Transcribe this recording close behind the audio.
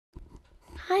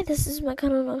Hi, this is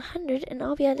Makano 100, and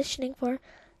I'll be auditioning for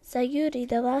Sayuri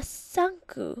the Last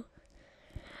Sanku,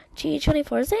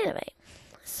 G24's anime.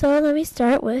 So let me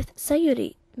start with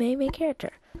Sayuri, main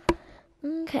character.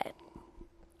 Okay.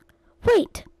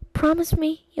 Wait! Promise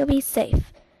me you'll be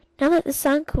safe. Now that the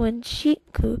Sanku and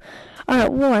Shiku are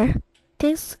at war,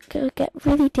 things could get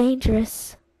really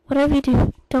dangerous. Whatever you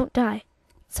do, don't die.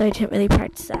 So I didn't really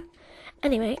practice that.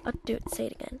 Anyway, I'll say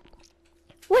it again.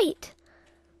 Wait!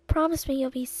 Promise me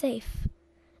you'll be safe.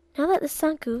 Now that the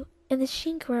Sanku and the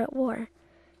Shinku are at war,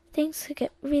 things could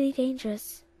get really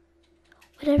dangerous.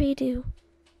 Whatever you do,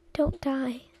 don't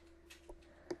die.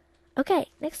 Okay,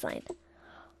 next line.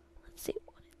 Let's see.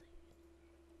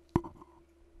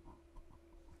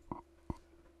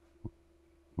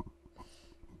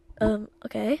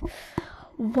 Okay.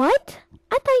 What?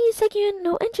 I thought you said you had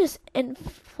no interest in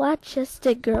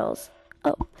flat-chested girls.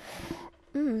 Oh.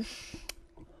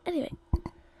 Anyway.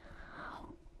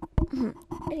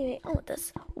 Anyway, on with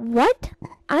this. What?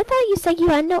 I thought you said you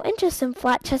had no interest in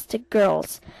flat-chested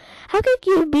girls. How could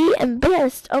you be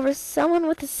embarrassed over someone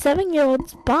with a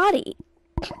 7-year-old's body?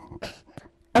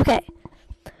 Okay.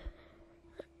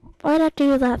 Right after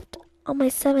you left, on my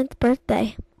 7th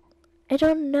birthday, I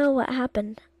don't know what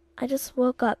happened. I just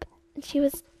woke up, and she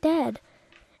was dead.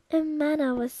 And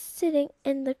Manna was sitting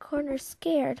in the corner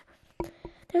scared.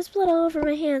 There's blood all over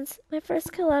my hands. My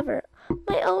first kill ever.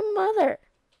 My own mother.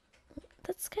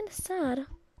 That's kind of sad.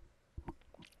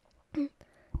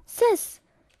 Sis,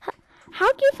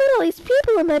 how can you fit all these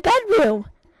people in my bedroom?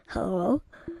 Hello?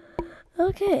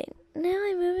 Okay, now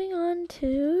I'm moving on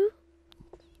to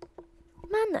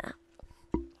Manna.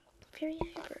 Very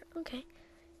hyper. Okay.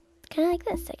 Kind of like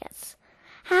this, I guess.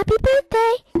 Happy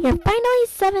birthday! You're finally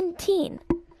 17.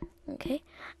 Okay.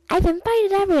 I've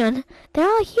invited everyone. They're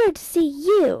all here to see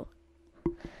you.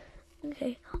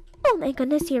 Okay. Oh my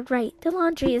goodness, you're right. The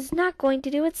laundry is not going to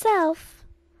do itself.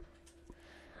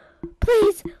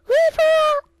 Please, leave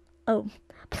her out. Oh.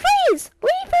 Please,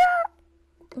 leave her out.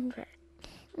 Okay.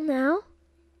 Now.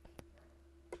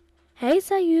 Hey,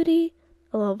 Sayuri.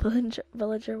 Hello,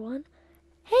 villager 1.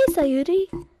 Hey,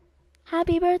 Sayuri.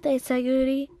 Happy birthday,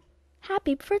 Sayuri.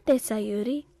 Happy birthday,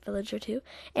 Sayuri. Villager 2.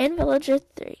 And villager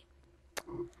 3.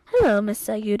 Hello, Miss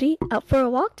Sayuri. Out for a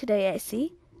walk today, I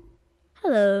see.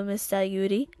 Hello, Miss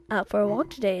Sayuri. Out for a walk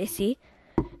today, I see.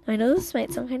 I know this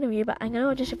might sound kind of weird, but I'm going to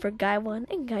audition for Guy 1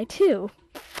 and Guy 2.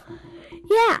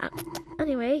 Yeah.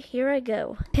 Anyway, here I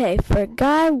go. Okay, for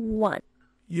Guy 1.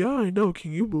 Yeah, I know.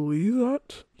 Can you believe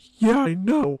that? Yeah, I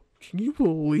know. Can you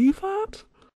believe that?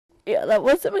 Yeah, that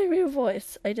wasn't my real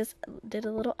voice. I just did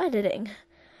a little editing.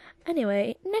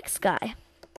 Anyway, next guy.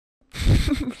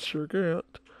 Sure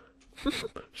can't.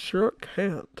 Sure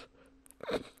can't.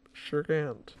 Sure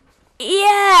can't.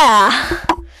 Yeah!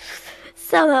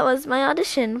 So that was my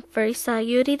audition for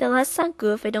Sayuri the Last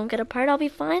Sanku. If I don't get a part, I'll be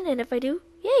fine. And if I do,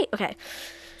 yay! Okay.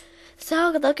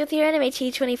 So good luck with your anime,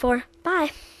 G24. Bye!